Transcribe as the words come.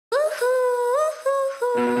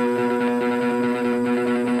So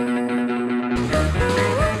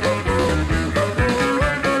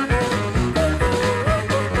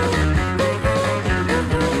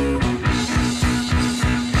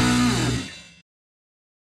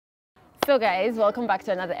guys, welcome back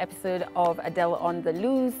to another episode of Adele on the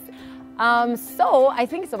Loose. So I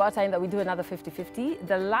think it's about time that we do another 50-50.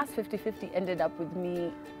 The last 50-50 ended up with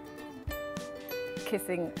me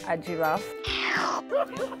kissing a giraffe.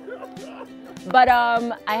 But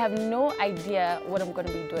I have no idea what I'm going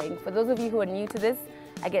to be doing. For those of you who are new to this,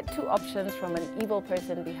 I get two options from an evil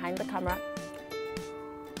person behind the camera.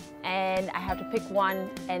 And I have to pick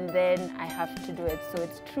one and then I have to do it. So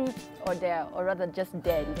it's truth or dare, or rather just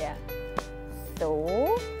dare and dare.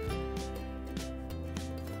 So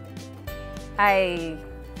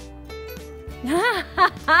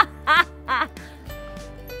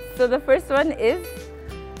so the first one is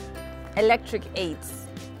Electric 8.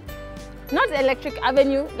 Not Electric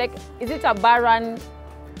Avenue, like is it a bar run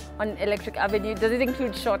on Electric Avenue? Does it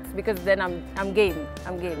include shots? Because then I'm game.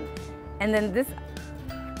 And then this,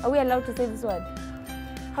 are we allowed to say this word?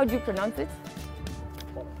 How do you pronounce it?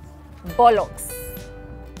 Bollocks.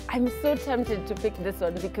 I'm so tempted to pick this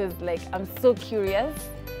one because like I'm so curious.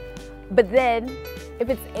 But then if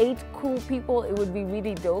it's 8 cool people, it would be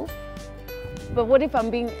really dope. But what if I'm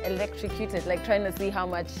being electrocuted, like trying to see how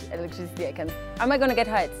much electricity I can... Am I gonna get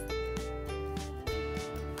hurt?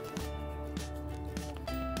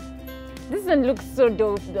 This one looks so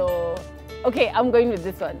dope though. Okay, I'm going with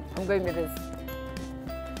this one. I'm going with this.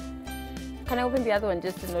 Can I open the other one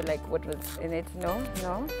just to know like what was in it? No?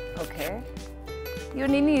 No? Okay. Your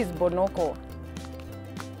nini is Bonoko.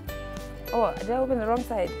 Oh, did I open the wrong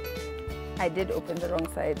side? I did open the wrong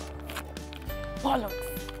side. Bollocks.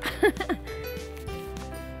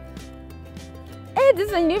 Hey,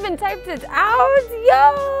 this one, you even typed it out.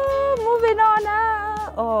 Yo, moving on.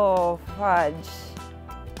 Oh, fudge.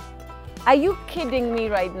 Are you kidding me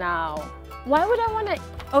right now? Why would I want to...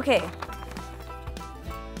 Okay.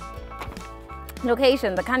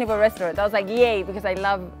 Location, the Carnivore restaurant. I was like, yay, because I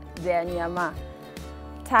love their nyama.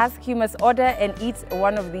 Task, you must order and eat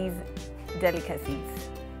one of these delicacies.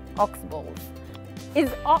 Ox balls.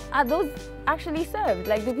 Are those actually served?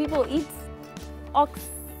 Like, do people eat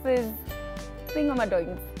ox's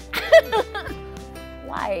thingamadoings?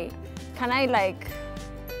 Why? Can I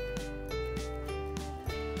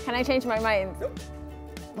change my mind? Nope.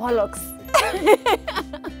 Bollocks.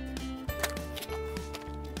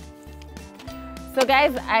 So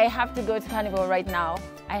guys, I have to go to Carnivore right now.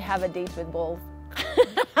 I have a date with balls.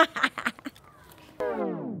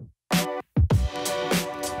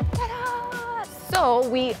 So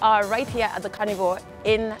we are right here at the Carnivore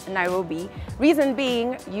in Nairobi. Reason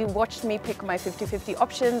being, you watched me pick my 50-50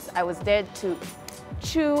 options. I was there to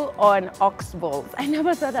chew on ox balls. I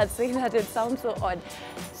never thought I'd say that, it sounds so odd.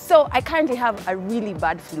 So I currently have a really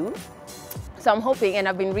bad flu. So I'm hoping, and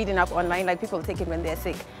I've been reading up online, like people take it when they're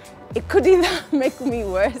sick. It could either make me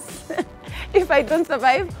worse if I don't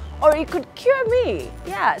survive, or it could cure me.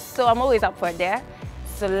 Yeah, so I'm always up for it there.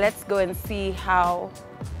 So let's go and see how...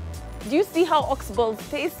 Do you see how ox balls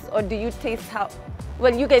taste, or do you taste how...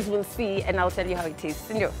 Well, you guys will see and I'll tell you how it tastes.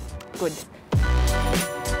 Sindio? Good.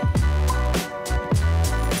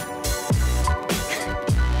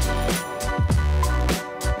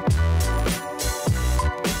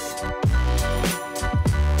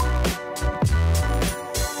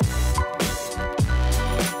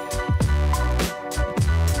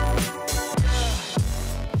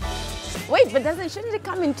 Wait, but shouldn't it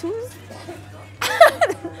come in twos?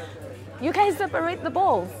 You guys separate the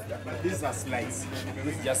balls. These are sliced.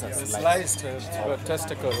 This is just a sliced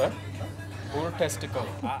testicle, huh? Poor testicle.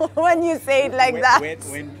 When you say it like that.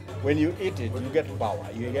 When you eat it, you get power,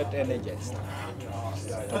 you get energized.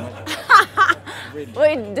 Really.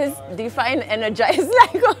 Wait, define energized.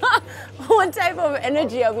 Like, what type of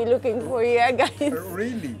energy are we looking for here, guys?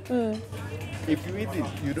 Really? Mm. If you eat it,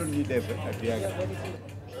 you don't need a Viagra.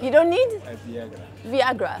 You don't need? A Viagra.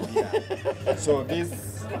 Viagra. Yeah. So it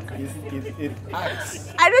acts.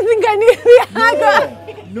 I don't think I need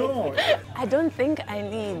Viagra. No. I don't think I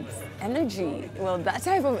need energy. Well, that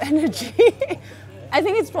type of energy. I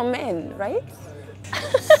think it's for men, right?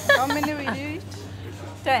 How many will you eat?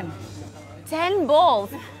 10. 10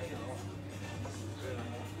 balls.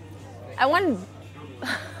 I want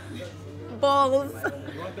balls.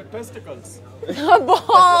 You want the testicles?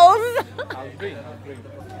 Balls. I'll bring.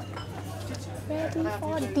 Ready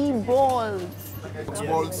for the balls. Which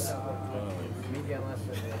balls?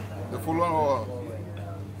 The full one or?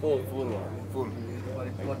 Full one. Full.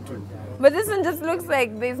 But this one just looks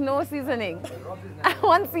like there's no seasoning. I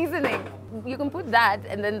want seasoning. You can put that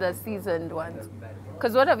and then the seasoned ones.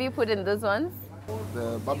 Because what have you put in those ones?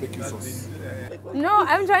 The barbecue sauce. No,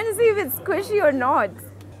 I'm trying to see if it's squishy or not.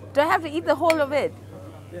 Do I have to eat the whole of it?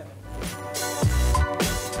 Yeah.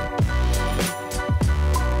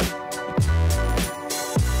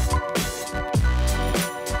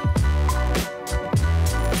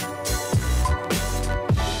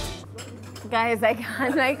 Guys, I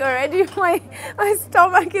can't, like already my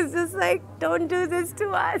stomach is just like, don't do this to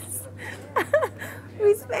us.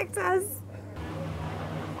 Respect us.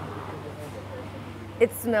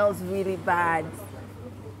 It smells really bad.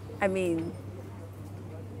 I mean,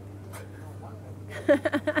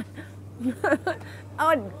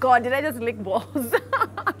 oh God, did I just lick balls?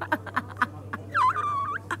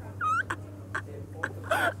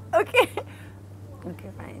 Okay.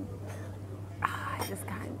 Okay, fine. I just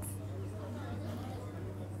can't.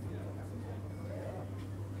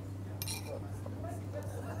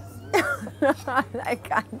 I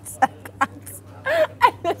can't.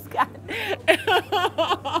 I just can't.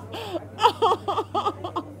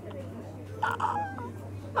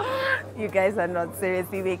 You guys are not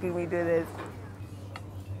seriously making me do this.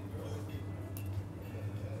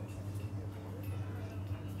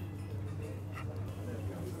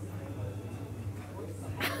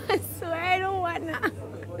 I swear I don't wanna.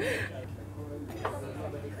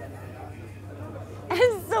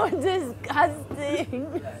 It's so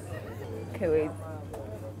disgusting. Okay, wait.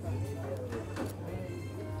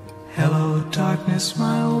 Hello, darkness,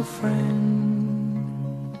 my old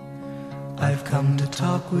friend. I've come to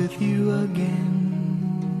talk with you again.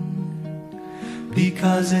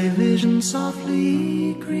 Because a vision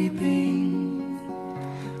softly creeping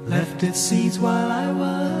left its seeds while I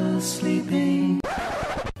was sleeping.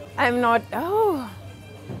 I'm not. Oh,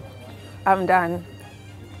 I'm done.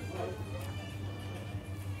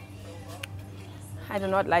 I do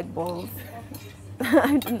not like balls.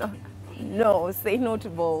 I do not. No, say no to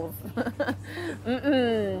balls.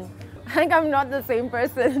 I think I'm not the same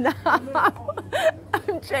person now.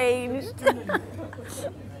 I'm changed.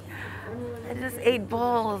 I just ate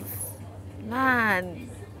balls. Man.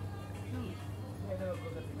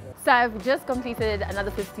 So I've just completed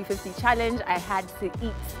another 50-50 challenge. I had to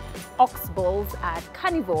eat ox balls at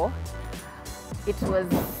Carnivore. It was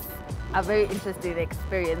a very interesting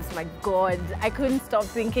experience. My God, I couldn't stop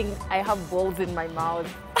thinking I have balls in my mouth.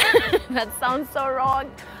 That sounds so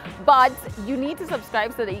wrong. But you need to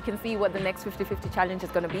subscribe so that you can see what the next 50-50 challenge is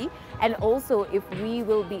going to be. And also if we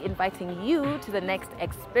will be inviting you to the next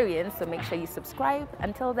experience. So make sure you subscribe.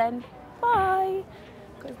 Until then, bye.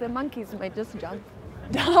 Because the monkeys might just jump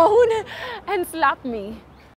down and slap me.